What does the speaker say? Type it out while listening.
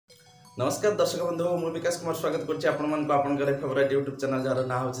नमस्कार दर्शक बंधु मु विकास कुमार स्वागत करछि आपण मन को आपनकर फेवरेट यूट्यूब चैनल जार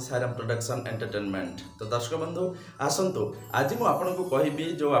ना होछि सायराम प्रोडक्शन एंटरटेनमेंट। तो दर्शक बंधु आसंतु आज मु आपन को कहबी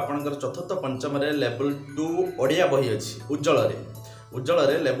जो आपनकर चतुर्थ पंचम रे लेवल 2 ओडिया बही अछि उज्जवल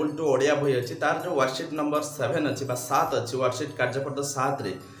रे लेवल 2 ओडिया बही अछि तार जो वर्कशीट नंबर 7 अछि बा 7 अछि वर्कशीट कार्यपत्र 7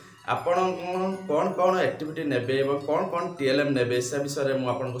 रे आपण कौन कौन एक्टिविटी नेबे एवं कौन कौन टीएलएम नेबे से विषय में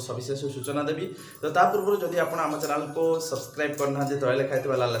मुझे सविशेष सूचना देवी। तो ता पूर्व जदि आप आम चैनल को सब्सक्राइब करना तले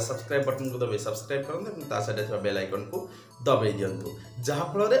लिखाई सब्सक्राइब बटन को दबाई सब्सक्राइब करें बेल आइकन को दबाई दिंतु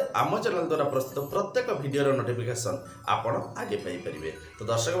जहाँफल आम चैनल द्वारा प्रस्तुत प्रत्येक वीडियो नोटिफिकेशन आपण आगे पाइपर। तो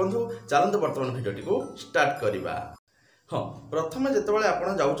दर्शक बंधु चलते बर्तमान भिडियोटी को स्टार्ट करवा। हाँ प्रथम जितेबाला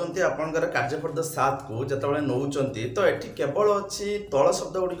आपड़ जाऊँच आपंकर कार्यपत्र 7 को जितेबाला नौकरी तो ये केवल अच्छी तल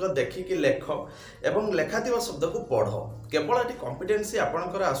शब्द गुड़िक देखिकी लेख एवं लेखाଥିବା शब्द को पढ़ केवल ये कॉम्पिटेंसी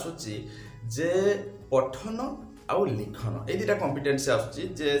आपणकर आसूची जे पठन आउ लिखन ये दुटा कॉम्पिटेंसी आसूची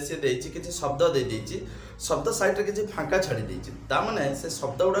जे सी देछि किछि शब्द दे देछि शब्द साइड रे किछि फांका छाड़ी देछि ता माने से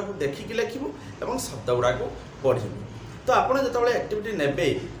शब्द गुडा को देखिकी लेखिबो एवं शब्द गुडा को पढ़िबो। तो आपन जितेबाला एक्टिविटी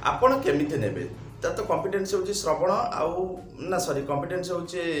नेबे आपन केमिति नेबे तो कॉम्पिटेंसी होची श्रवण आउ ना सॉरी कॉम्पिटेंसी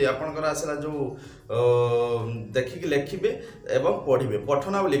होची आपनकर आसला जो देखिकी लेखिबे एवं पढ़िबे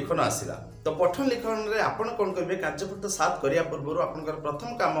पठन और लिखन आसला। तो पठन लिखन रे आपन कोन करबे कार्यपत्र 7 करिया पूर्व आपनकर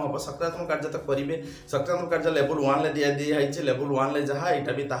प्रथम काम हो सकारात्मक कार्य तो करिवे सकारात्मक कार्य लेवल 1 ले दिया है लेवल 1 ले जहा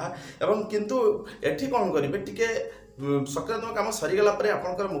एटा भी ताहा एवं किंतु एठी कोन करिवे टिके सकारात्मक काम सरीगला पर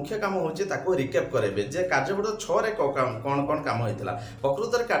आपनकर मुख्य काम होची ताको रिकैप करेबे जे कार्यपत्र 6 रे कोन कोन काम होइतला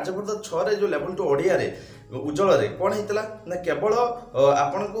प्रकृत रे कार्यपत्र 6 रे जो लेवल 2 ओडिया रे उज्जवल रे कोन होइतला ना केवल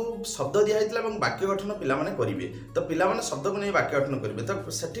आपन को शब्द दिया होइतला एवं वाक्य गठन पिला माने करिवे। तो पिला माने शब्द को नै वाक्य गठन करिवे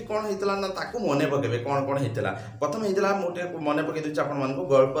तो सेठी कोन होइतला ना ताको मने पकेबे कोन कोन होइतला प्रथम होइतला मोटे मने पके दिछ आपन मान को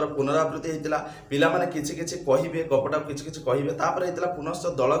गल्पर पुनरावृत्ति होइतला पिला माने किछि किछि कहिबे गपटा किछि किछि कहिबे तापर होइतला पुनश्च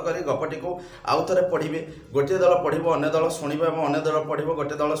दल करी गपटी को आउ थरे पढिबे गोटे दल पढिबो अन्य दल शुणिबो एवं अन्य दल पढिबो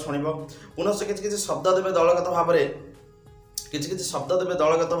गोटे दल शुणिबो पुनश्च किछि किछि शब्द देबे दलगत भाबरे किछि शब्द देबे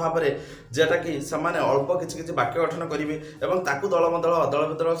दलगत भाव में जेटा कि समाने अल्प किछि वाक्य गठन करेंगे एवं ताकू दल बदल अदल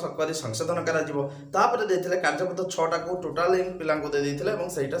बदल कर संशोधन कर देते कार्यपत्र 6टा को टोटाल पिला दे देते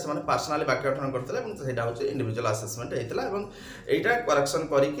सेटा से पर्सनाली वाक्य गठन करते हूँ इंडिविजुअल असेसमेंट होता है यहीटा करेक्शन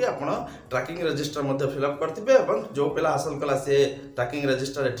करके आपड़ ट्रैकिंग रजिस्टर फिलअप करेंगे जो पिला हासिल कला सी ट्रैकिंग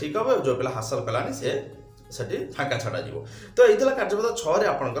रजिस्टर ठीक हे जो पिला हासिल कलानी सी सेठी फांका छाड़ा जीवो। तो यही कार्यपत्र 6 रे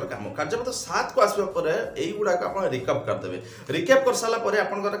आपनकर काम कार्यपत्र 7 को आसवा पर एई गुडा को आपण रिकैप कर देबे रिकैप कर साला पर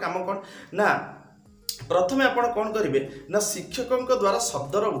आपनकर काम कोन ना प्रथमे आपण कोन करिवे ना शिक्षकक द्वारा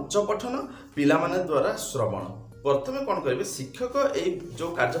शब्दर उच्च पठन पिला माने द्वारा श्रवण प्रथमे कौन करेंगे शिक्षक ए जो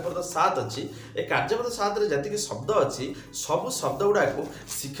कार्यपत्र 7 अच्छी ए कार्यपत्र 7 रे जति शब्द अच्छी सब शब्द गुड़ा को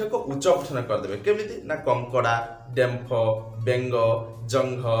शिक्षक उच्च पठन करदे केमिति ना कंकड़ा डेम्फ बेंग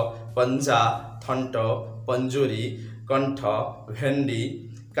जंघ पंजा थंट पंजुरी कंठ भेंडी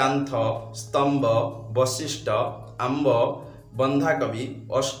कांथ स्तंभ वशिष्ठ आंब बंधाकवि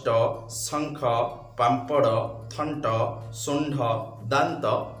अष्ट शंख पांपड़ थंट सुंढ दांत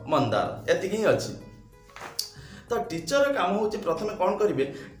मंदार एतिक ही अच्छी। तो टीचर काम हो प्रथम कौन करेंगे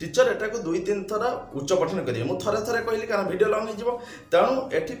टीचर एटा को 2-3 थर उच्च पठन करेंगे मुझे थे थे कहली कारण वीडियो लंग हो तेणु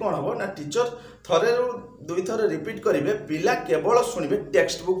एटी कौन हम ना टीचर थे 2 थर रिपीट करेंगे पिला केवल शुणे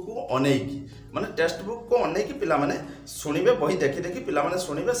टेक्स्ट बुक को अनेकी माने टेक्स्ट बुक को अनेकी पिला माने शुणे बही देखी देखी पिला माने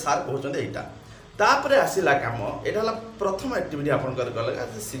शुणे सार कहते यहाँ तापर आसला कम यहाँ प्रथम एक्टिविटी आपंकर गला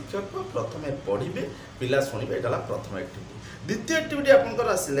शिक्षक प्रथम पढ़े पिला शुणे यहाँ प्रथम एक्टिविटी। द्वितीय एक्टिविटी आपंकर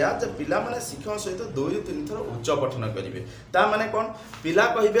आसला पिला माने शिक्षक सहित 2-3 थर उच्च पठन करेंगे ता माने कौन पिला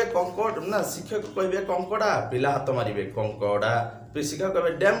कहे कंकड़ ना शिक्षक कहे कंकड़ा पिला हाथ मारे कंकड़ा शिक्षक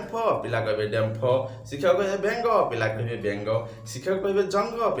कहे डेम्फ पिला कहे डेम्फ शिक्षक कहे बेंग पिला कहे बेंग शिक्षक कहे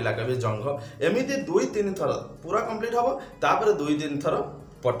जंघ पिला कहे जंघ एमती 2-3 थर पूरा कंप्लीट हम तापर 2-3 थर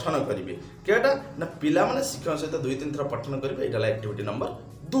पठन करेंगे केटा ना पिला माने शिक्षक सहित 2-3 थर पठन करेंगे यहाँ एक्टिविटी नंबर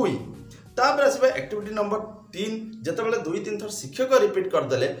 2। तापर आसबे एक्टिविटी नंबर 3 जितेबाला 2-3 थर शिक्षक रिपीट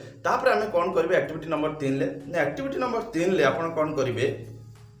करदे तापर आम कौन करेंगे एक्टिविटी नंबर 3 ले एक्टिविटी नंबर 3 ले आप कौन करेंगे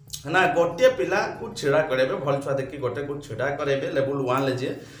ना गोटे पिला को छिड़ा करेंगे भल छुआ देखिए गोटे को छिड़ा करेंगे लेवल 1 ले जे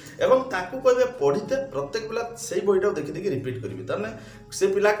एवं ताकू कहे पढ़ीते प्रत्येक पिला से बहीटा देखी देखी रिपीट करेंगे ताने से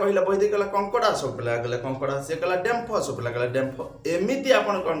पिला कहला बही देखला कंकड़ा सब पिला कहले कंकड़ा से कहला डेम्फ सब पिला कहला डेम्फ एमिति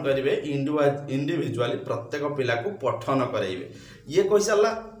आपण कौन करेंगे इंडिविजुअली प्रत्येक पिला को पठन करेंगे ये कही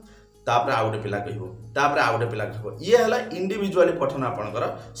सारा तापर आउ गोटे पिला कहबो तापर आउ गोटे पिला कहबो ये हला इंडिविजुअली पठन आपनकर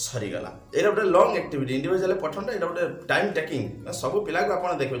सरीगला एरा गोटे लॉन्ग एक्टिविटी इंडिविजुअली पठन एरा गोटे टाइम टेकिंग सब पिला को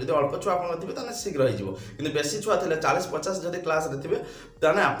आपन देखबे जदि अल्प छुआ आपन थिबे ताने शीघ्र हो जिवो किंतु बेसी छुआ थिले 40 50 जदि क्लास रे थिबे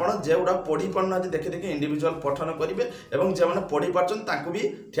ताने आपन जेउडा पढी पढना देखि देखि इंडिविजुअल पठन करिवे एवं जे माने पढी पारचन तांको भी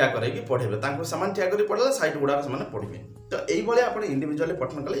ठिया करे कि पढेबे तांको समान ठिया करी पढले साइड गुडा समान पढिबे तो एई भले आपन इंडिविजुअली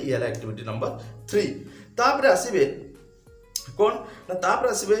पठन कले ये हला एक्टिविटी नंबर 3 तापर आसीबे कौन ना तापर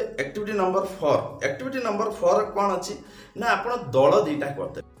आसीबे एक्टिविटी नंबर 4 एक्टिविटी नंबर 4 कौन अछि ना आपण दल दीटा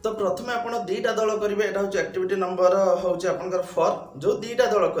करते तो प्रथमे आपण दीटा दल करिवे एटा होचे एक्टिविटी नंबर होचे आपनकर 4 जो दीटा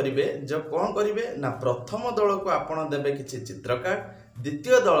दल करिवे जो कौन करिवे ना प्रथम दल को आपण देबे किछि चित्र कार्ड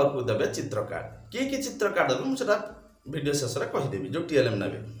द्वितीय दल को देबे चित्र कार्ड की चित्र कार्ड देबे मुसेटा वीडियो शेष रे कहि देबी जो टीएलएम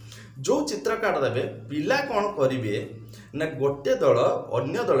नेबे जो चित्र कार्ड देबे पिला कौन करिवे ना गोटे दल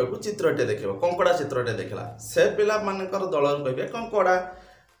अन्य दल को चित्रटे देखिबो कंकड़ा चित्रटे देखला से पिला मानकर दल कहबे कंकड़ा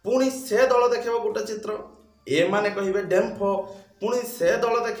पुणी से दल देखिबो गोटे चित्र ए माने कहबे डेम्फो पुणी से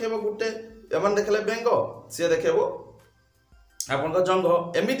दल देखिबो गोटे एमान देखले बेंग से देखिबो आपन को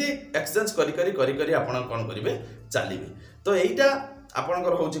जंग एमिति एक्सचेंज करी करी करी करी आपन कोन करिवे चलीबे तो एइटा आपन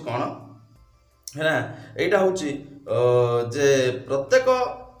कर होची कोन है ना एइटा होची जे प्रत्येक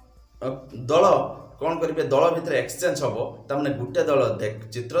दल कौन करेंगे दल भितर एक्सचेंज हम तमने गोटे दल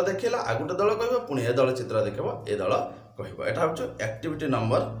चित्र देखला आ गोटे दल कह पुणी ए दल चित्र देख ए दल कह एटा हूँ एक्टिविटी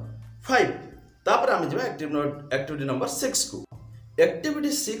नंबर 5 तापर आम जा एक्टिविटी नंबर 6 को एक्टिविटी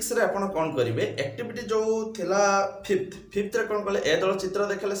 6 रे आपण कौन करेंगे एक्टिविटी जो थिला फिफ्थ रे कौन कले ए दल चित्र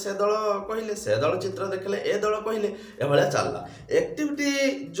देखले से दल कहले से दल चित्र देखले ए दल कहले ए भलिया चलला एक्टिविटी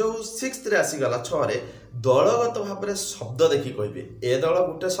जो 6th रे आसी गला 6 रे दलगत भाव में शब्द देखी कहे ए दल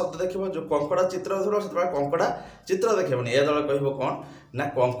गोटे शब्द देखो जो कंकड़ा चित्र से कंकड़ा चित्र देखेबनी ए दल कह कौन ना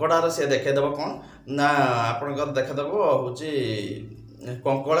कंकड़ार से देखेदेव कौन ना आपंकर देखेदेव हूँ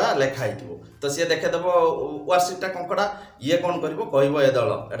कंकड़ा लेखाई तो सी देखेदेव वर्कशीटा कंकड़ा ये कौन कर कह ए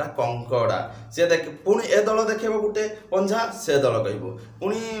दल एटा कंकड़ा सी देख पुणी ए दल देखेब गोटे पंझा से दल कह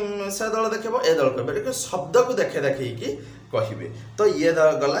पुणी से दल देखेब ए दल कह शब्द को देखे देखी कहे तो ये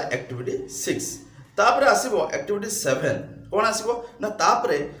गला एक्टिविटी 6 तापर आसीबो एक्टिविटी 7 कौन आसीबो ना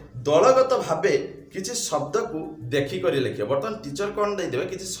तापरे दलगत भाबे किछि शब्द को देखि करी लिखे बर्तमान टीचर कौन दे देबे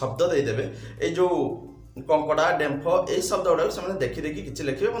किछि शब्द दे देबे ए जो कंकड़ा डेम्फो ए शब्द गुडा से देखि देखि किछि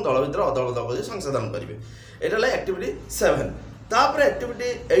लिखिबे और दल भितर अदल बदल कर संशोधन करिवे एटा ला एक्टिविटी 7 तापर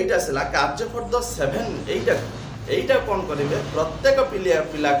एक्टिविटी 8 आसला कार्य फॉर द 7 एटा कौन करेंगे प्रत्येक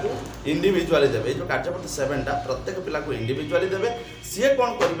पिला को इंडिविजुअली देवे जो कार्य 7 टा प्रत्येक पिला को इंडिविजुअली देवे सी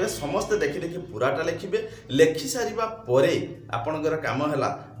कौन करेंगे समस्ते देखि देखि पूराटा लिखिबे लिखि सारिबा परे आपनकर काम हैला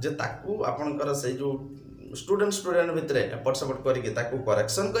जे ताकू आपनकर से जो स्टूडेंट भितर एपट सेपट करके ताकू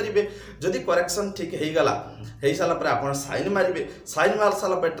करेक्शन करेंगे जदि करेक्शन ठीक हो गला हो सारा पर आप साइन मारे साइन मार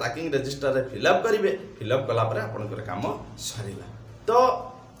सारा पर ट्रैकिंग रजिस्टर रे फिलअप करेंगे फिलअप कला पर आपनकर काम सरीला तो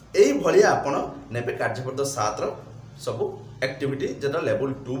यही भाया आपण नेबे कार्यपद 7 सब एक्टिविटी जेटा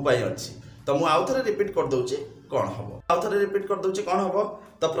लेवल 2 पाई अछि तो मु आउ थरे रिपीट कर दउची कौन हम आउ थरे रिपीट कर दउची कौन हम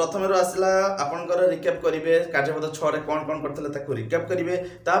तो प्रथम आसला आपनकर रिकैप करेंगे कार्यपद 6 रे कौन कौन करथिले ताको रिकैप करेंगे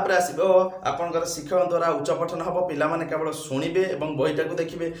तापर आसीबो आपनकर शिक्षक द्वारा उच्च पठन हम पिला माने केवल सुनिबे एवं बहीटा को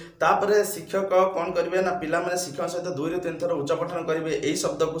देखिबे तापर शिक्षक कौन करेंगे ना पिला माने शिक्षक सहित 2 ରୁ 3 थर उच्च पठन करेंगे एई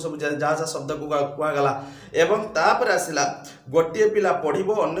शब्द को सब जा शब्द को कुआ गला एवं तापर आसला गोटे पिला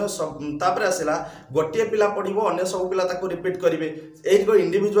पढ़िबो अन्य तापर आसला गोटे पिला पढ़िबो अन्य सब पिला ताको रिपीट करेंगे एई को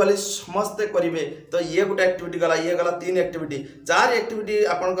इंडिविजुअली समस्त करेंगे तो ये गोटे एक्टिविटी गला ये गला 3 एक्टिविटी 4 एक्टिविटी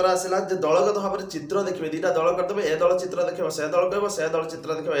आपनकर आसला जे दलगत भाव में चित्र देखिबे दीटा दल करदेबे ए दल चित्र देखिबो से दल कहबो से दल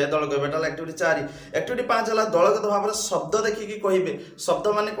चित्र देखिबो ए दल कहबो एटा एक्टिविटी 4 एक्टिविटी 5 हला दलगत भाव में शब्द देखिकी कहिबे शब्द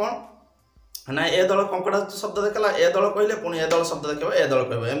माने कोन ना ए दल कंकड़ा शब्द देखला ए दल कहले पुणी ए दल शब्द देखिबो ए दल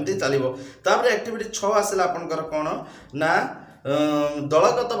कहबो एमती चलिबो तापर एक्टिविटी 6 आसला आपनकर कोन ना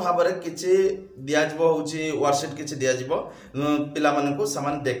दलगत भाव में किसी दिज्व हूँ वर्कशीट किसी दिज्व पिला मानू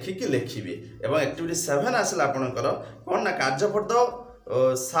से देखिकी लिखिबे एवं एक्टिविटी 7 आसला आपनकर कौन ना कार्यपद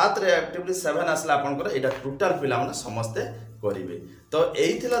 7 रे एक्टिविटी 7 आसला आपनकर एटा टोटल पिला माने समस्ते करिवे तो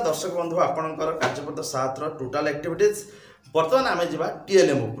एई थिला दर्शक बंधु आपनकर कार्यपद 7 रो टोटल एक्टिविटीज बर्तमान आम जा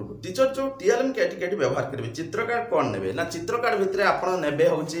टीएलएम उपरको टीचर जो टीएलएम कैटी व्यवहार करेंगे चित्र कार्ड कौन ने ना चित्र कार्ड भितर आप ने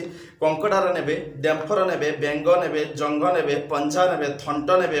हूँ कंकड़ार ने डेम्फर ने बेंग ने जंग ने पंझा ने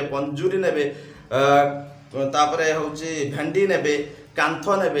थंट ने पंजुरी ने हूँ भेंडी ने कांथ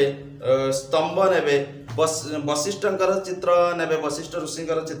ने स्तंभ ने वशिष्ठकर चित्र ने वशिष्ठ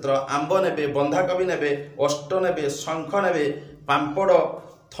ऋषिंकर चित्र आंब ने बंधाकोबी ने अष्ट ने शंख ने पांपड़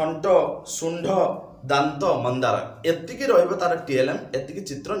थंट सुंढ दांत मंदार एतिकी रहिबो तार टीएलएम एतिकी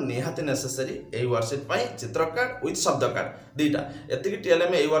चित्र निहाती नेसेसरी एई वर्कशीट पई चित्र कार्ड विथ शब्द कार्ड दुईटा एतिकी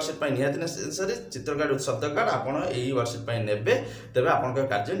टीएलएम एई वर्कशीट पई निहाती नेसेसरी चित्र कार्ड विथ शब्द कार्ड आपण एई वर्कशीट पई नेबे तेबे आपनका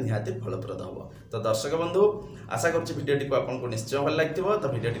कार्य निहाती फलप्रद हबो। तो दर्शक बंधु आशा करछि भिडियोटी को आपनको निश्चय भल लागिथिबो। तो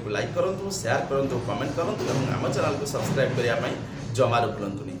भिडियोटी को लाइक करंतु शेयर करंतु कमेंट करंतु एवं हम चैनल को सब्सक्राइब करिया पई जमार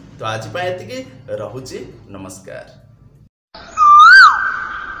भूलंतुनी। तो आज पई एतिकी रहुछि नमस्कार।